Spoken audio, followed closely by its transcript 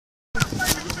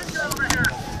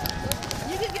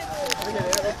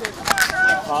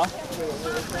Huh?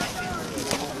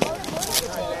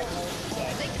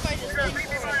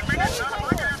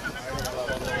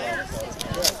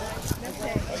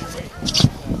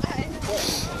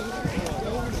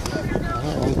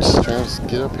 I'm just trying to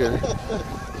get up here.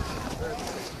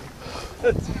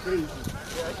 That's crazy.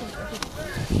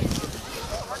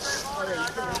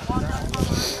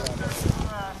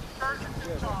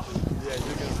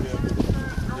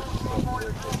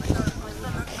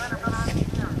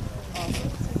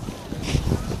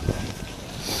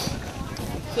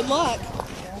 Good luck.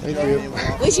 Thank you.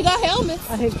 At least you got helmets.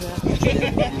 I hate that.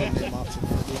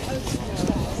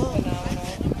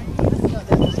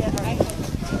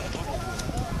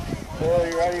 Bill,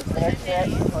 you ready for the next set?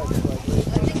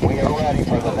 We are ready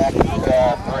for the next 3.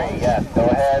 Yes, go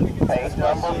ahead. Page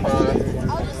number first,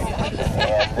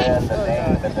 and then the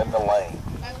name, and then the lane.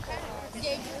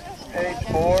 Page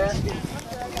 4,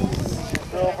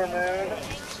 Silver Moon,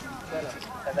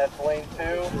 and that's lane 2.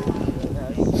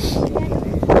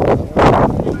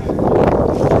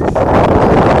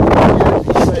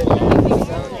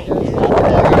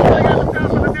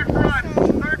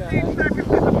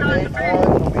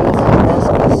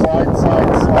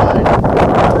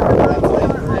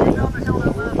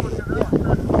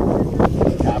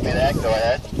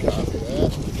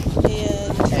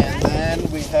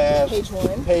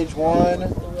 Page 1,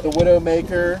 the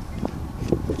Widowmaker,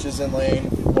 which is in lane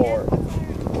 4.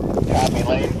 Copy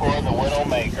lane 4, the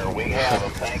Widowmaker. We have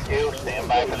them. Thank you. Stand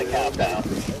by for the countdown.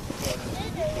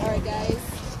 Alright, guys.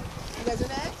 You guys are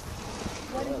next?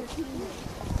 What is your team?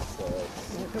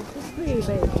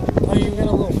 Oh, you got a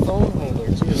little phone holder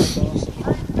too. That's awesome.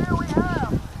 Here we have.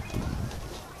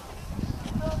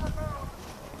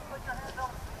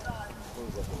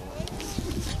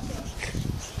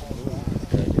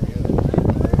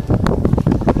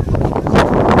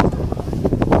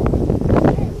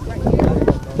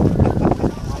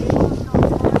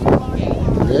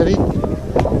 Ready?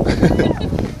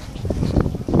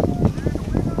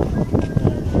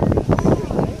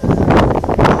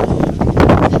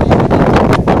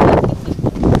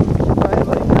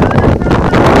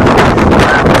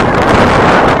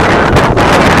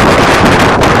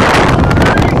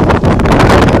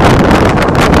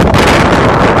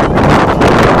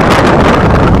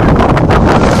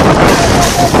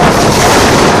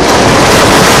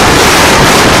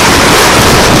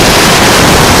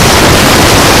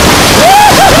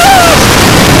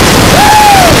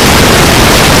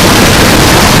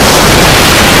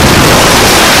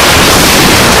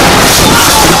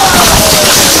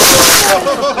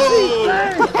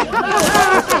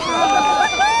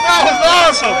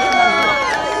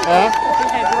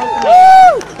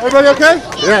 Everybody okay?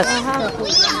 Yes.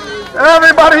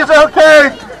 Everybody's okay.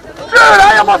 Dude,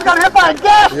 I almost got hit by a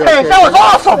gas tank. Okay? That was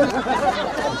awesome.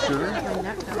 Sure.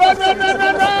 Run, run, run,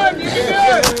 run, run. You can do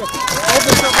it.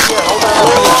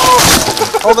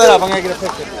 Hold that up. I'm gonna get a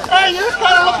picture. Hey, you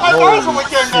kind of look like awesome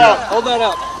weekend now. Hold that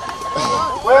up.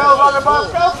 Wheels on the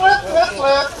bus, go flip, flip,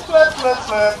 flip, flip, flip,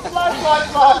 flip, slide, slide,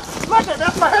 slide. Look at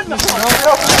that's my head in the front.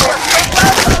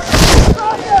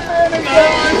 Oh, yeah, man,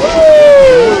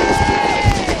 woo!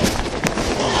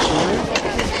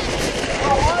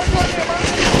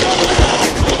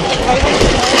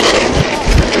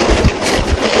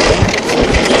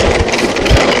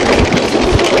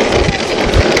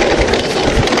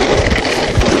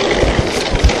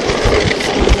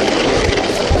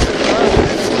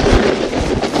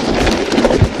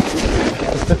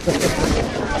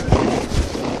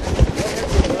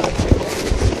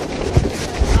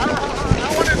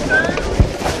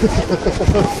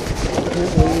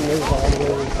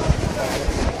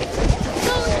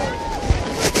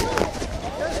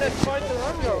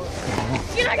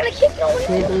 You're not gonna keep going.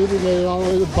 Can't believe he made it all the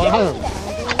way to the bottom.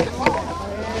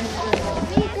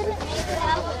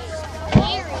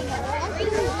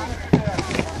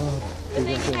 Good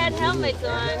thing you had helmets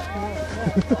on.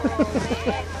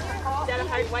 Is that a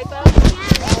hard wipeout?